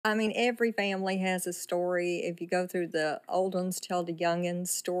I mean, every family has a story. If you go through the old ones, tell the youngins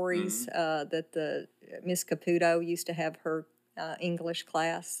stories that the Miss Caputo used to have her English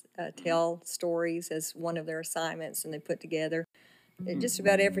class tell stories as one of their assignments, and they put together. Just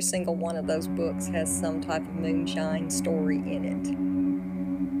about every single one of those books has some type of moonshine story in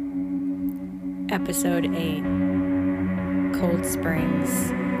it. Episode 8, Cold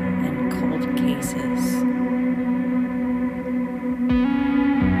Springs and Cold Cases.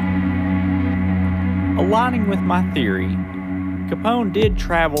 Aligning with my theory, Capone did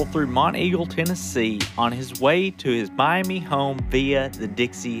travel through Monteagle, Tennessee on his way to his Miami home via the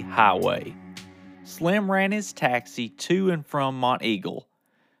Dixie Highway. Slim ran his taxi to and from Monteagle.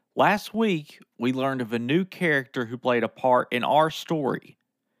 Last week, we learned of a new character who played a part in our story.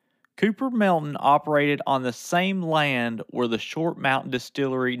 Cooper Melton operated on the same land where the Short Mountain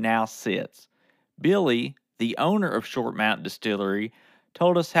Distillery now sits. Billy, the owner of Short Mountain Distillery,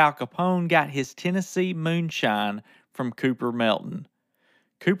 told us how Capone got his Tennessee moonshine from Cooper Melton.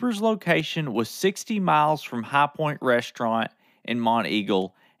 Cooper's location was 60 miles from High Point Restaurant in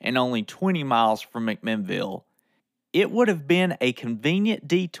Monteagle and only 20 miles from McMinnville. It would have been a convenient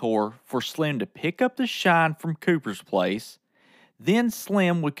detour for Slim to pick up the shine from Cooper's place. Then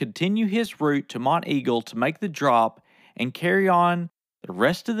Slim would continue his route to Monteagle to make the drop and carry on the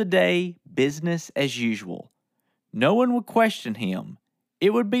rest of the day business as usual. No one would question him.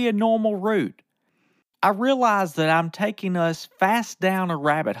 It would be a normal route. I realize that I'm taking us fast down a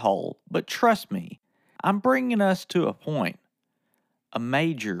rabbit hole, but trust me, I'm bringing us to a point, a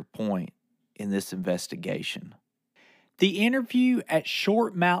major point in this investigation. The interview at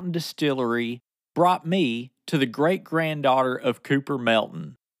Short Mountain Distillery brought me to the great-granddaughter of Cooper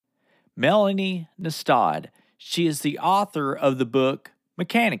Melton, Melanie Nestad. She is the author of the book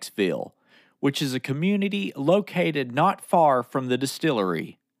Mechanicsville, which is a community located not far from the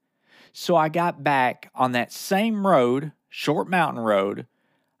distillery. So I got back on that same road, Short Mountain Road.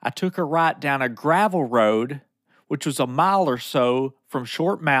 I took a right down a gravel road, which was a mile or so from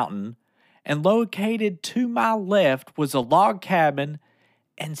Short Mountain, and located to my left was a log cabin,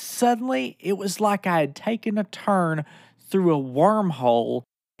 and suddenly it was like I had taken a turn through a wormhole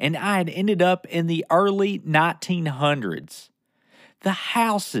and I had ended up in the early 1900s. The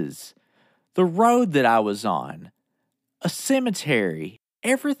houses, the road that I was on, a cemetery,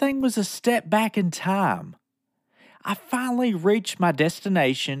 everything was a step back in time. I finally reached my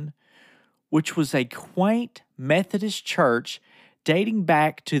destination, which was a quaint Methodist church dating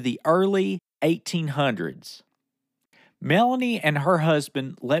back to the early 1800s. Melanie and her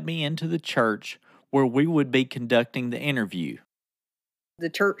husband let me into the church where we would be conducting the interview. The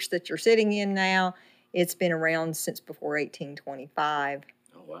church that you're sitting in now, it's been around since before 1825.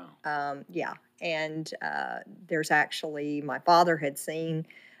 Oh, wow. Yeah, and there's actually, my father had seen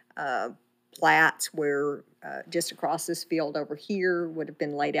plats where just across this field over here would have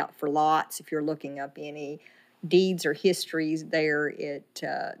been laid out for lots. If you're looking up any deeds or histories there,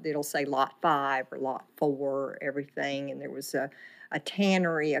 it'll say lot 5 or lot 4, everything. And there was a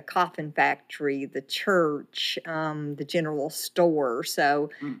tannery, a coffin factory, the church, the general store. So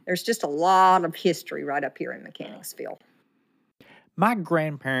there's just a lot of history right up here in Mechanicsville. My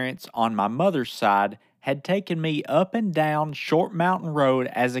grandparents on my mother's side had taken me up and down Short Mountain Road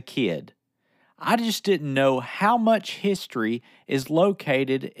as a kid. I just didn't know how much history is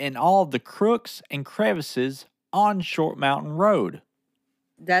located in all the crooks and crevices on Short Mountain Road.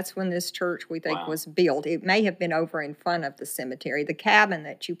 That's when this church, we think, was built. It may have been over in front of the cemetery. The cabin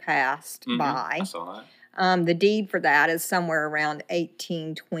that you passed by, I saw that. The deed for that is somewhere around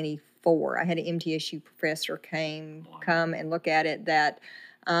 1824. I had an MTSU professor come and look at it that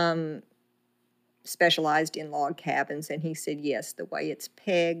specialized in log cabins, and he said, yes, the way it's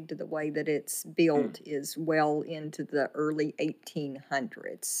pegged, the way that it's built is well into the early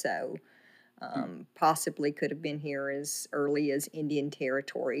 1800s. So possibly could have been here as early as Indian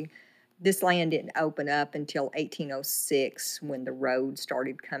Territory. This land didn't open up until 1806 when the road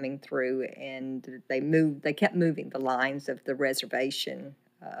started coming through, and they kept moving the lines of the reservation.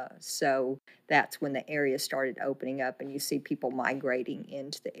 So that's when the area started opening up, and you see people migrating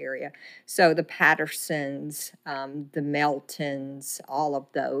into the area. So the Pattersons, the Meltons, all of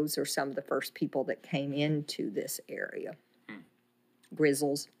those are some of the first people that came into this area.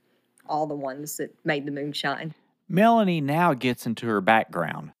 Grizzles, all the ones that made the moonshine. Melanie now gets into her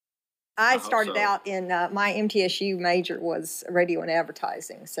background. I started out in my MTSU major was radio and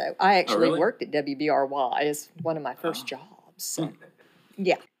advertising, so I actually worked at WBRY as one of my first jobs. So,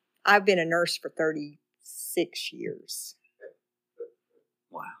 yeah, I've been a nurse for 36 years.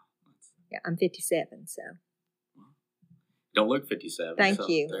 Wow. Yeah, I'm 57, so. Don't look 57. Thank so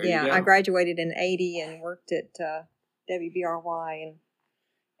you. there Yeah, you go. I graduated in 80 and worked at WBRY in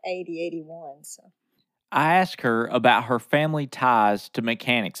 80, 81. So I asked her about her family ties to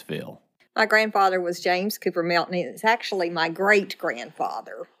Mechanicsville. my grandfather was James Cooper Melton. It's actually my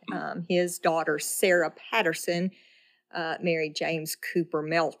great-grandfather. His daughter, Sarah Patterson, married James Cooper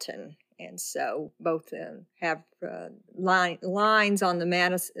Melton. And so both have lines on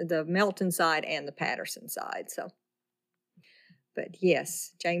the Melton side and the Patterson side. So, but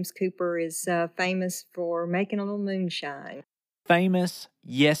yes, James Cooper is famous for making a little moonshine. Famous,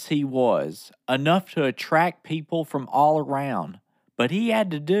 yes he was, enough to attract people from all around. But he had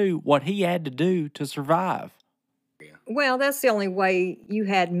to do what he had to do to survive. Well, that's the only way you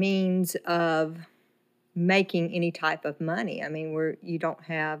had means of making any type of money. I mean,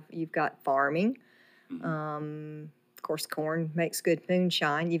 you've got farming. Of course, corn makes good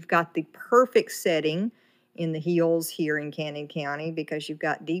moonshine. You've got the perfect setting in the hills here in Cannon County because you've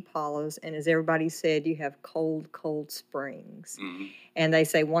got deep hollows. And as everybody said, you have cold, cold springs. Mm-hmm. And they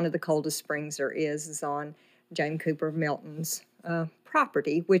say one of the coldest springs there is on James Cooper Melton's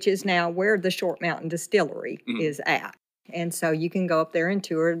property, which is now where the Short Mountain Distillery is at. And so you can go up there and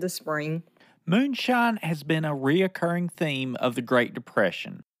tour the spring. Moonshine has been a reoccurring theme of the Great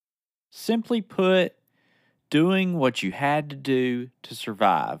Depression. Simply put, doing what you had to do to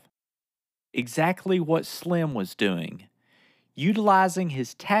survive. Exactly what Slim was doing. Utilizing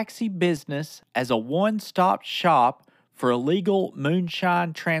his taxi business as a one-stop shop for illegal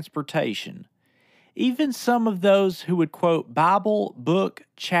moonshine transportation. Even some of those who would quote Bible, book,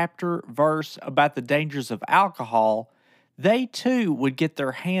 chapter, verse about the dangers of alcohol, they too would get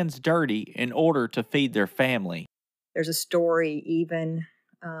their hands dirty in order to feed their family. There's a story even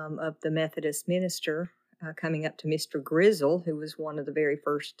of the Methodist minister coming up to Mr. Grizzle, who was one of the very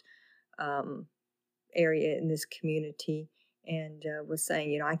first area in this community, and was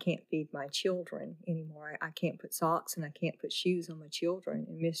saying, I can't feed my children anymore. I can't put socks and I can't put shoes on my children.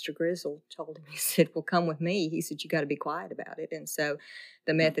 And Mr. Grizzle told him, he said, well, come with me. He said, you got to be quiet about it. And so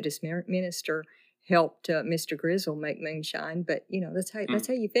the Methodist minister helped Mr. Grizzle make moonshine, but that's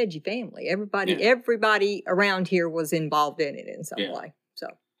how you fed your family. Everybody around here was involved in it in some way. So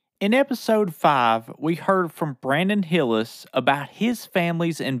in episode 5, we heard from Brandon Hillis about his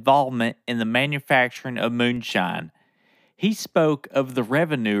family's involvement in the manufacturing of moonshine. He spoke of the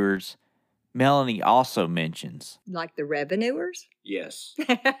revenuers Melanie also mentions. Like the revenuers? Yes.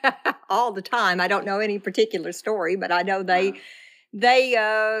 All the time. I don't know any particular story, but I know they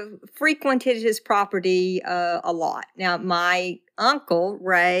frequented his property a lot. Now, my uncle,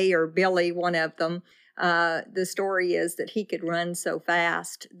 Ray, or Billy, one of them, the story is that he could run so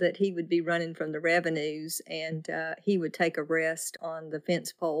fast that he would be running from the revenues, and he would take a rest on the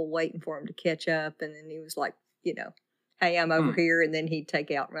fence pole waiting for him to catch up, and then he was like, hey, I'm over here, and then he'd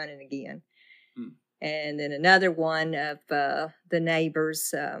take out running again. And then another one of the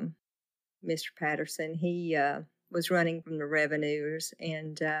neighbors, Mr. Patterson, he was running from the revenuers.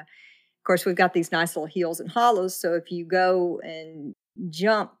 And, of course, we've got these nice little hills and hollows, so if you go and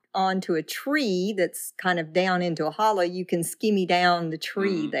jump onto a tree that's kind of down into a hollow, you can skimmy down the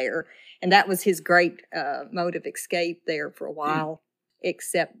tree there. And that was his great mode of escape there for a while.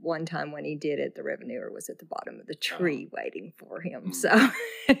 Except one time when he did it, the revenuer was at the bottom of the tree waiting for him. So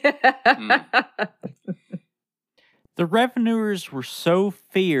the revenuers were so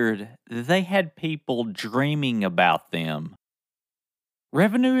feared that they had people dreaming about them.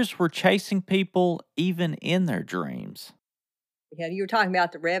 Revenuers were chasing people even in their dreams. Yeah, you were talking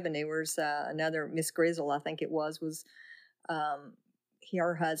about the revenuers. Another Miss Grizzle, I think it was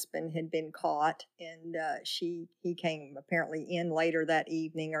her husband had been caught, and he came apparently in later that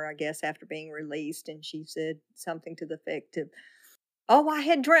evening, or I guess after being released, and she said something to the effect of, oh, I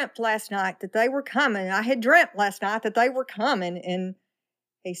had dreamt last night that they were coming. I had dreamt last night that they were coming. And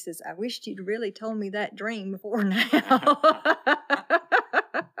he says, I wished you'd really told me that dream before now.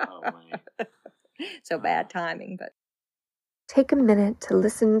 Oh, man. So bad timing, but. Take a minute to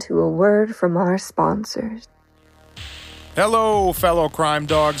listen to a word from our sponsors. Hello, fellow crime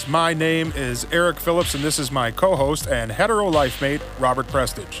dogs. My name is Eric Phillips, and this is my co-host and hetero life mate, Robert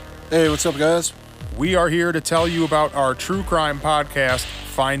Prestige. Hey, what's up, guys? We are here to tell you about our true crime podcast,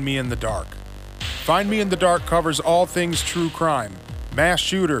 Find Me in the Dark. Find Me in the Dark covers all things true crime: mass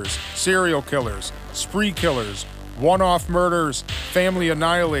shooters, serial killers, spree killers, one-off murders, family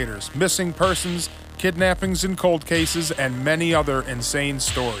annihilators, missing persons, kidnappings and cold cases, and many other insane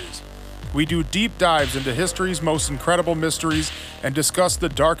stories. We do deep dives into history's most incredible mysteries and discuss the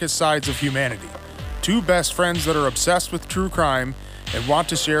darkest sides of humanity. Two best friends that are obsessed with true crime and want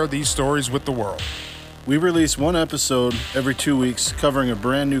to share these stories with the world. We release one episode every 2 weeks, covering a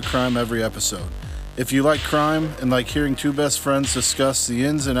brand new crime every episode. If you like crime and like hearing two best friends discuss the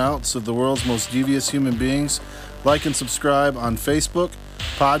ins and outs of the world's most devious human beings, like and subscribe on Facebook,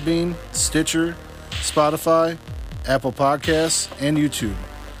 Podbean, Stitcher, Spotify, Apple Podcasts, and YouTube.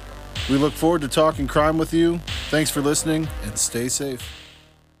 We look forward to talking crime with you. Thanks for listening, and stay safe.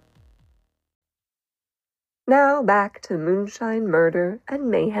 Now back to Moonshine Murder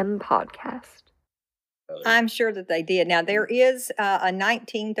and Mayhem Podcast. I'm sure that they did. Now, there is a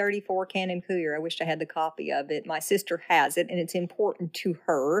 1934 Canon Cougar. I wish I had the copy of it. My sister has it, and it's important to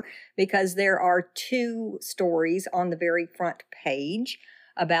her because there are two stories on the very front page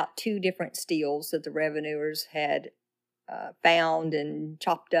about two different steals that the revenuers had found and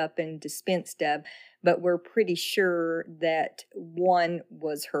chopped up and dispensed of. But we're pretty sure that one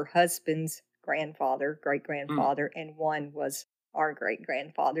was her husband's grandfather, great-grandfather, and one was our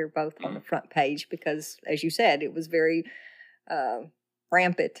great-grandfather, both on the front page, because, as you said, it was very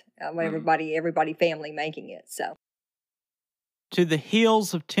rampant when everybody family making it. So, to the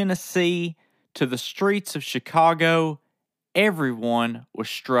hills of Tennessee, to the streets of Chicago, everyone was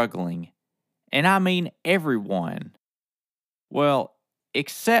struggling. And I mean everyone. Well,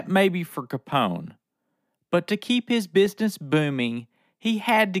 except maybe for Capone. But to keep his business booming, he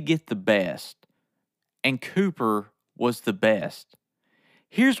had to get the best. And Cooper was the best.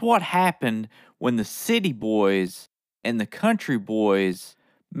 Here's what happened when the city boys and the country boys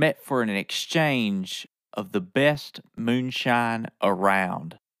met for an exchange of the best moonshine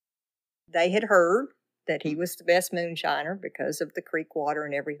around. they had heard that he was the best moonshiner because of the creek water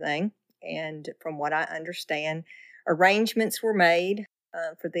and everything. And from what I understand, arrangements were made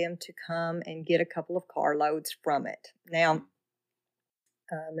for them to come and get a couple of carloads from it. Now,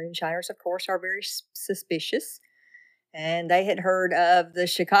 moonshiners, of course, are very suspicious. And they had heard of the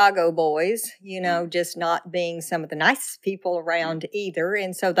Chicago boys, just not being some of the nicest people around either.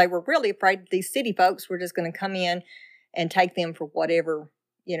 And so they were really afraid that these city folks were just going to come in and take them for whatever,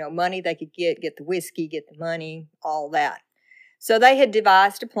 money they could get the whiskey, get the money, all that. So they had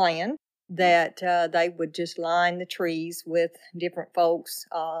devised a plan that they would just line the trees with different folks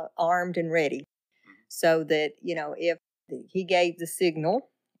armed and ready, so that, if he gave the signal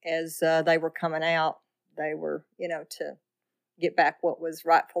as they were coming out, they were, to get back what was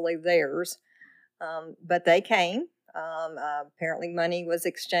rightfully theirs. But they came. Apparently money was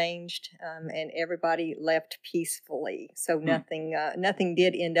exchanged, and everybody left peacefully. So nothing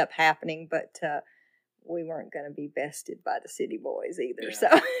did end up happening, but we weren't going to be bested by the city boys either.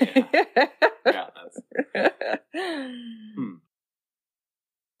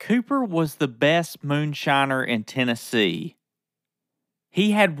 Cooper was the best moonshiner in Tennessee.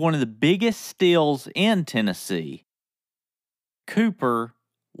 He had one of the biggest steals in Tennessee. Cooper,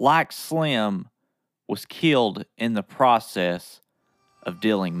 like Slim, was killed in the process of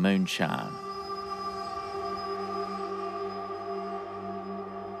dealing moonshine.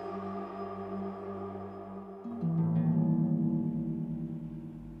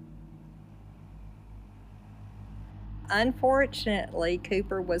 Unfortunately,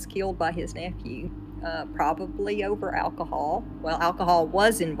 Cooper was killed by his nephew, probably over alcohol. Well, alcohol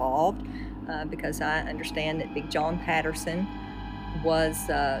was involved because I understand that Big John Patterson was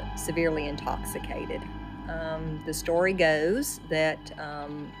severely intoxicated. The story goes that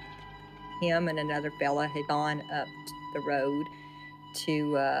him and another fella had gone up the road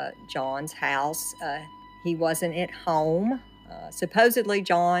to John's house. He wasn't at home. Supposedly,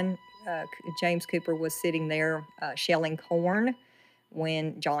 James Cooper was sitting there shelling corn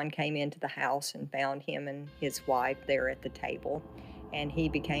when John came into the house and found him and his wife there at the table. And he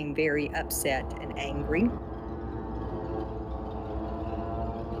became very upset and angry.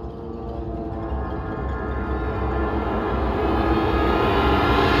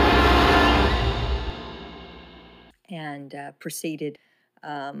 And proceeded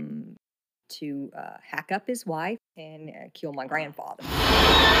to hack up his wife and kill my grandfather.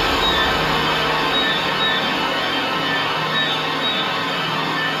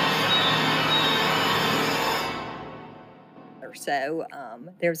 So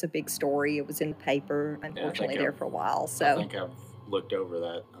there's a big story. It was in the paper, unfortunately, there for a while. So I think I've looked over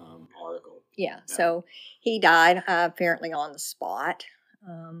that article. Yeah, so he died apparently on the spot.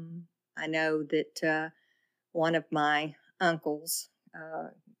 I know that one of my uncles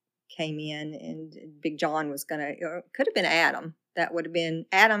came in, and Big John was could have been Adam. That would have been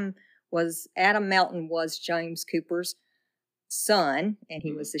Adam Melton was James Cooper's son, and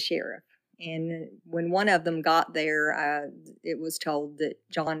he was the sheriff. And when one of them got there, it was told that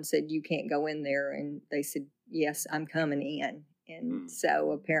John said, "You can't go in there." And they said, "Yes, I'm coming in." And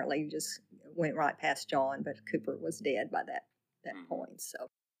so apparently just went right past John, but Cooper was dead by that point. So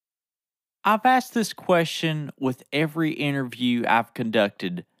I've asked this question with every interview I've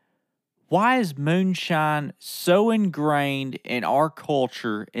conducted. Why is moonshine so ingrained in our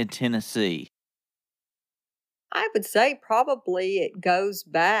culture in Tennessee? I would say probably it goes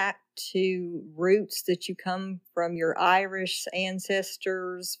back to roots that you come from your Irish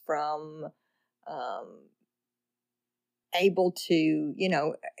ancestors, from able to,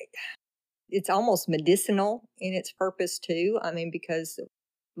 it's almost medicinal in its purpose too. I mean, because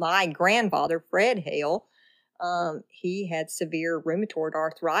my grandfather, Fred Hale, he had severe rheumatoid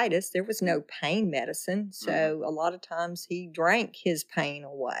arthritis. There was no pain medicine. So a lot of times he drank his pain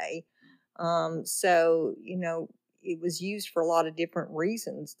away. So, it was used for a lot of different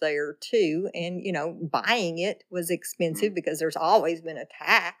reasons there too. And, buying it was expensive because there's always been a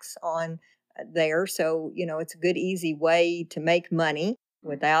tax on there. So, it's a good, easy way to make money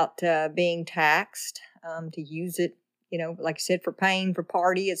without being taxed, to use it, like I said, for pain, for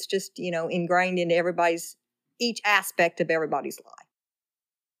party. It's just, ingrained into each aspect of everybody's life.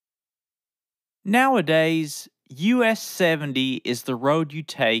 Nowadays, US 70 is the road you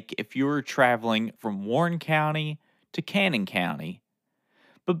take if you are traveling from Warren County to Cannon County.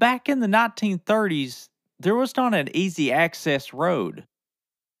 But back in the 1930s, there was not an easy access road.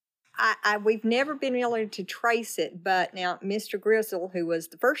 We've never been able to trace it, but now Mr. Grizzle, who was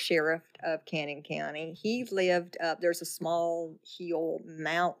the first sheriff of Cannon County, he lived up, there's a small hill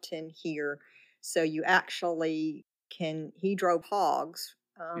mountain here, so you actually he drove hogs,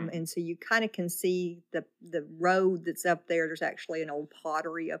 and so you kind of can see the road that's up there. There's actually an old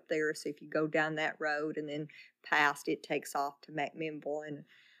pottery up there, so if you go down that road and then past, it takes off to McMinnville. And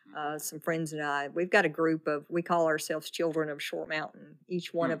some friends and I, we've got a group we call ourselves Children of Short Mountain.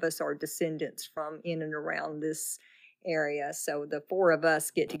 Each one of us are descendants from in and around this area. So the four of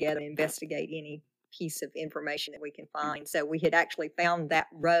us get together and investigate any piece of information that we can find. So we had actually found that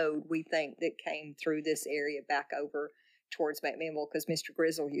road, we think, that came through this area back over towards McMinnville, because Mr.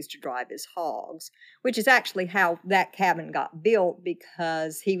 Grizzle used to drive his hogs, which is actually how that cabin got built,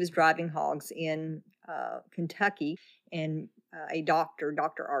 because he was driving hogs in Kentucky, and a doctor,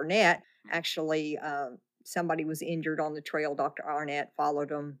 Dr. Arnett, actually, somebody was injured on the trail. Dr. Arnett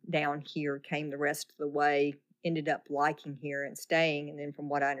followed him down here, came the rest of the way, ended up liking here and staying. And then from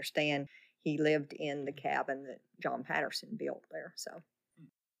what I understand, he lived in the cabin that John Patterson built there. So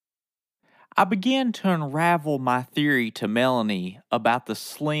I began to unravel my theory to Melanie about the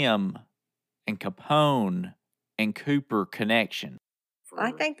Slim and Capone and Cooper connection.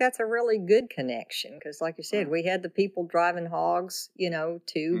 I think that's a really good connection, because like you said, we had the people driving hogs, to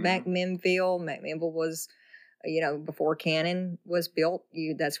McMinnville. McMinnville was, before Cannon was built,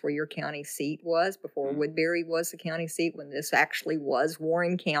 that's where your county seat was, before Woodbury was the county seat, when this actually was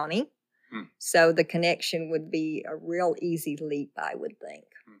Warren County. So the connection would be a real easy leap, I would think.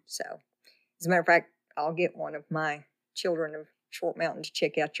 So, as a matter of fact, I'll get one of my Children of Short Mountain to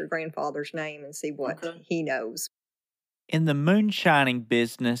check out your grandfather's name and see what he knows. In the moonshining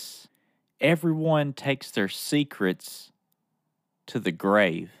business, everyone takes their secrets to the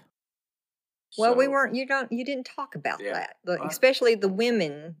grave. Well, you didn't talk about that, especially the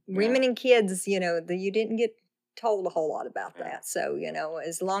women and kids. You didn't get told a whole lot about that. So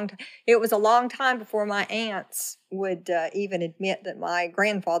it was a long time before my aunts would even admit that my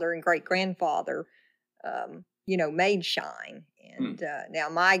grandfather and great grandfather, made shine. And now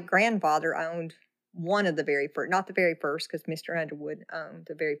my grandfather owned one of the very first, not the very first, because Mr. Underwood owned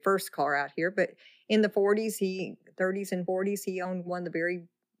the very first car out here, but in the 30s and 40s, he owned one of the very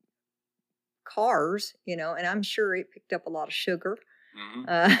cars, and I'm sure it picked up a lot of sugar.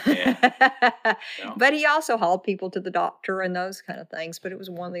 But he also hauled people to the doctor and those kind of things, but it was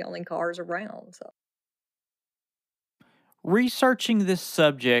one of the only cars around. So, researching this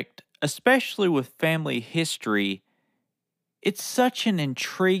subject, especially with family history, it's such an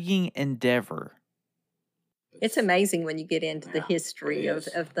intriguing endeavor. It's amazing when you get into the history of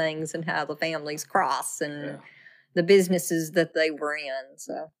things and how the families cross and the businesses that they were in.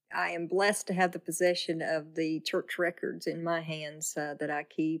 So I am blessed to have the possession of the church records in my hands that I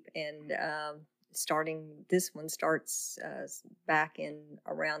keep. And this one starts back in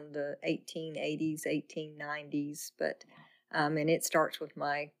around the 1880s, 1890s. But and it starts with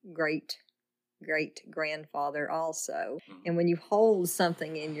my great grandfather also. And when you hold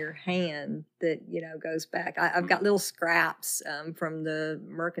something in your hand that goes back, I've got little scraps from the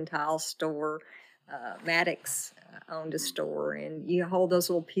mercantile store. Maddox owned a store, and you hold those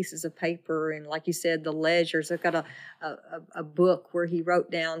little pieces of paper, and like you said, the ledgers. I've got a book where he wrote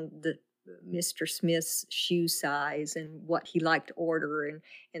down Mr. Smith's shoe size and what he liked to order,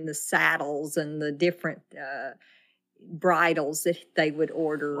 and the saddles and the different bridles that they would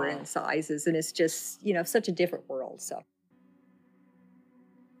order and sizes. And it's just, such a different world. So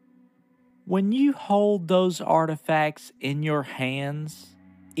when you hold those artifacts in your hands,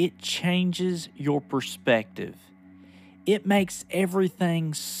 it changes your perspective. It makes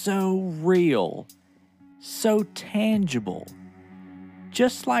everything so real, so tangible.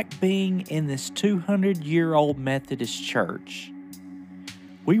 Just like being in this 200-year-old Methodist church.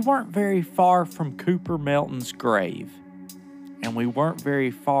 We weren't very far from Cooper Melton's grave, and we weren't very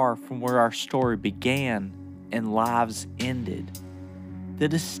far from where our story began and lives ended. The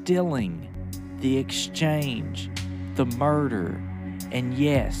distilling, the exchange, the murder, and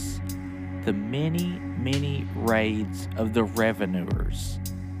yes, the many, many raids of the revenuers.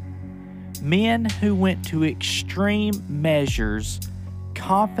 Men who went to extreme measures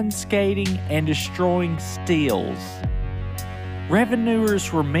confiscating and destroying steals.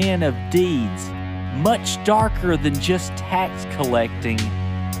 Revenuers were men of deeds much darker than just tax collecting.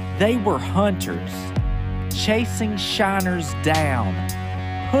 They were hunters, chasing shiners down,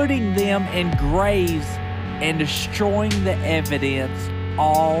 putting them in graves and destroying the evidence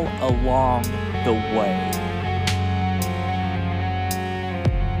all along the way.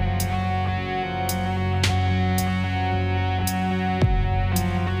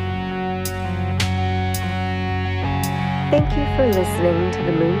 Thank you for listening to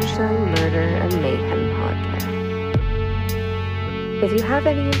the Moonshine Murder and Mayhem podcast. If you have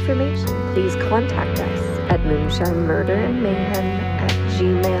any information, please contact us at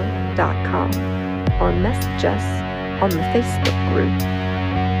moonshinemurderandmayhem@gmail.com or message us on the Facebook group